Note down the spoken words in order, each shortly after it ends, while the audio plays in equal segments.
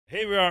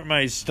Here we are at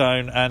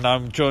Maidstone, and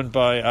I'm joined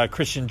by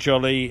Christian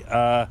Jolley.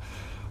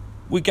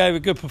 We gave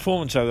a good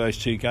performance over those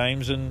two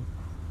games, and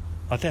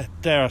I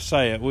dare I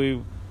say it,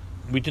 we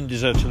didn't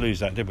deserve to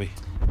lose that, did we?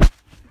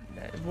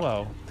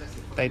 Well,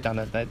 they done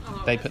it.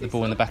 They put the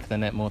ball in the back of the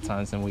net more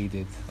times than we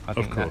did. I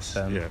think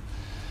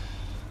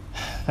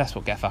that's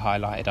what Gaffer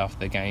highlighted after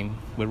the game.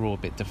 We're all a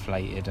bit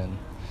deflated, and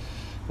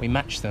we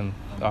matched them.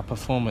 Our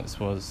performance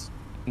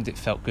it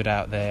felt good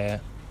out there.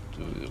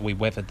 We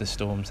weathered the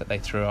storms that they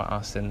threw at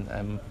us,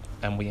 and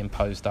we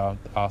imposed our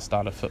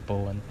style of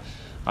football, and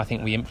I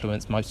think we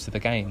influenced most of the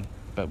game,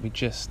 but we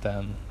just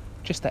the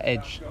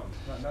edge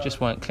just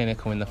weren't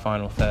clinical in the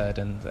final third,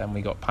 and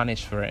we got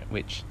punished for it,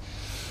 which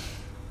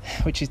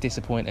is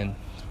disappointing.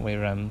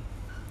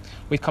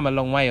 We've come a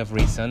long way of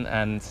recent,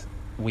 and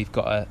we've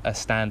got a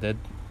standard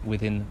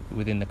within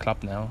the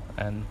club now,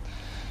 and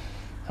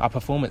our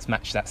performance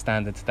matched that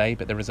standard today,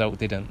 but the result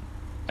didn't.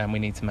 And we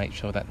need to make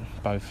sure that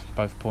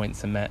both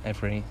points are met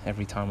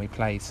every time we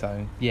play.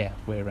 So yeah,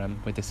 we're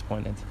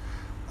disappointed.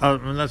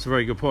 And that's a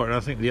very good point. And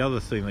I think the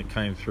other thing that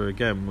came through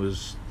again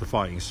was the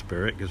fighting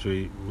spirit, because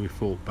we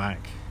fought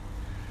back,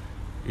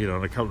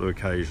 on a couple of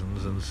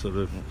occasions, and sort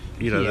of,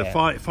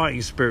 the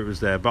fighting spirit was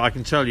there. But I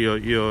can tell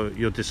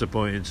you're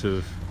disappointed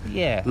to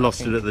have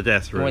lost it at the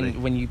death. Really,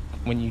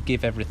 when you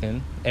give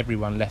everything,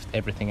 everyone left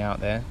everything out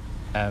there,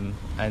 and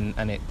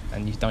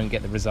you don't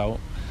get the result,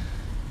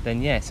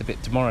 then it's a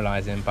bit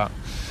demoralising. But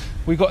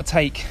we've got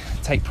to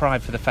take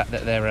pride for the fact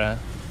that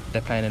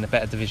they're playing in a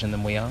better division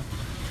than we are.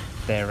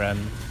 They're a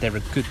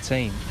good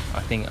team. I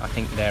think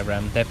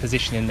their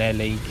position in their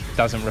league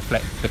doesn't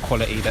reflect the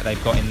quality that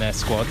they've got in their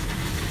squad,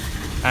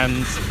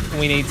 and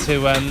we need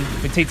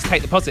to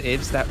take the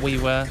positives that we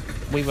were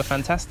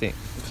fantastic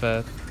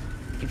for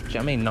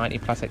 90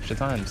 plus extra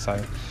time.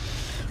 So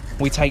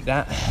we take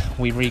that,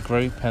 we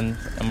regroup and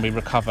we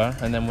recover,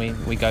 and then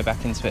we go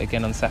back into it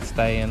again on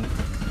Saturday and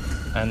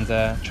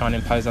try and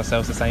impose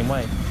ourselves the same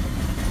way.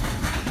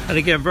 And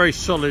again, very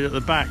solid at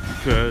the back.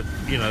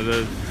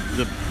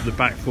 The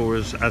back four,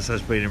 as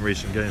has been in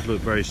recent games,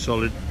 looked very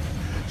solid.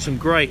 Some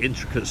great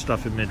intricate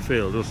stuff in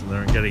midfield, wasn't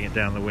there, and getting it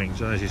down the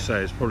wings. And as you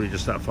say, it's probably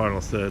just that final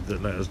third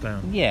that let us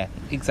down. Yeah,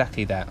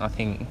 exactly that. I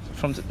think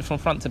from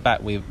front to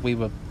back, we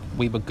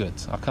were good.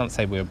 I can't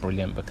say we were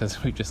brilliant,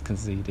 because we just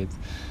conceded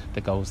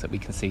the goals that we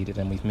conceded,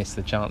 and we've missed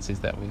the chances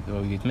that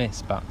we've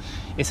missed. But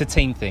it's a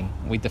team thing.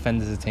 We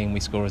defend as a team, we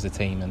score as a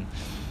team, and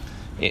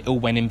it all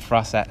went in for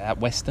us at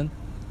Western,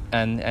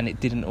 and it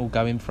didn't all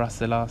go in for us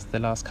the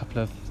last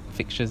couple of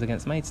fixtures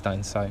against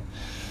Maidstone. So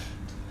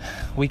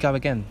we go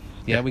again.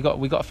 We got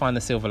to find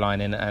the silver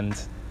lining, and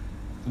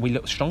we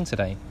look strong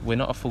today. We're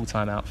not a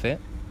full-time outfit,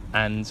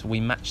 and we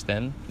matched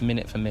them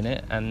minute for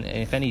minute, and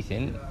if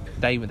anything,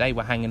 they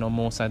were hanging on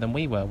more so than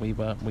we were. We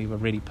were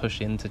really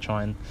pushing to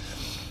try and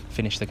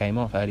finish the game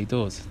off early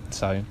doors.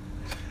 So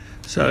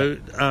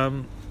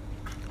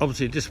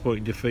obviously a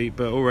disappointing defeat,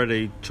 but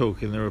already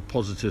talking there are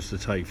positives to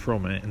take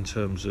from it in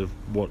terms of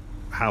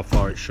how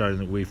far it's shown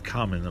that we've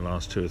come in the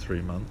last 2 or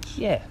 3 months.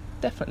 Yeah,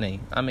 definitely.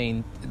 I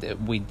mean,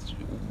 we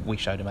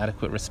showed them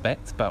adequate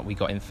respect, but we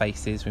got in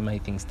faces, we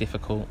made things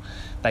difficult.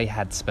 They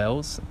had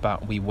spells,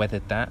 but we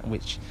weathered that,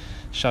 which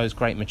shows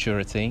great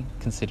maturity,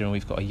 considering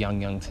we've got a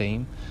young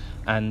team.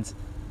 And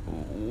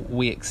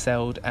we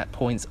excelled at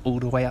points all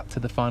the way up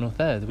to the final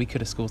third. We could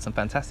have scored some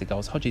fantastic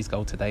goals. Hodges'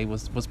 goal today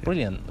was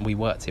brilliant. We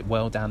worked it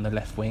well down the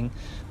left wing.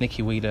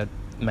 Nicky Wheeler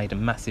made a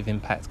massive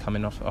impact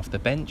coming off the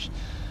bench,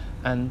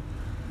 and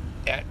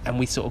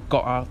we sort of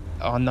got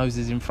our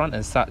noses in front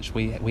as such.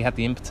 We had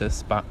the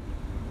impetus, but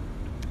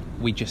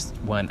we just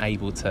weren't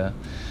able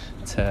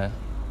to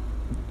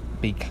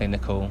be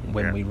clinical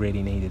when we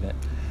really needed it.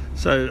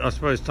 So I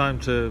suppose time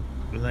to,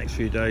 the next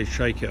few days,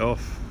 shake it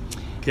off,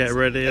 get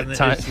ready, and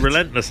it's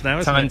relentless now,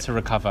 isn't it? Time to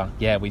recover.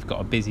 Yeah, we've got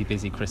a busy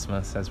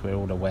Christmas, as we're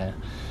all aware,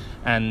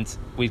 and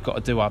we've got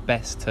to do our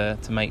best to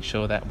make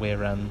sure that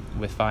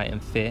we're fighting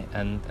fit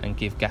and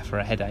give Gaffer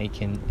a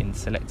headache in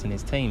selecting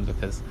his team,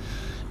 because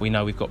we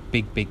know we've got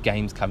big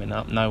games coming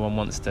up. No one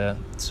wants to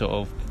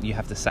you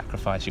have to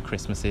sacrifice your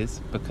Christmases,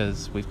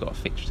 because we've got a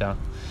fixture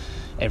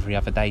every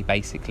other day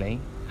basically,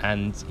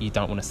 and you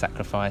don't want to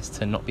sacrifice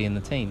to not be in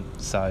the team.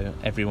 So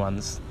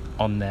everyone's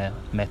on their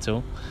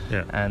mettle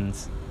and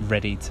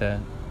ready to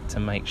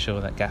make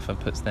sure that Gaffer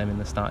puts them in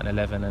the starting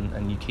 11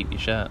 and you keep your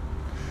shirt.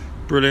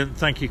 Brilliant.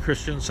 Thank you,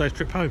 Christian. Safe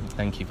trip home.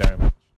 Thank you very much.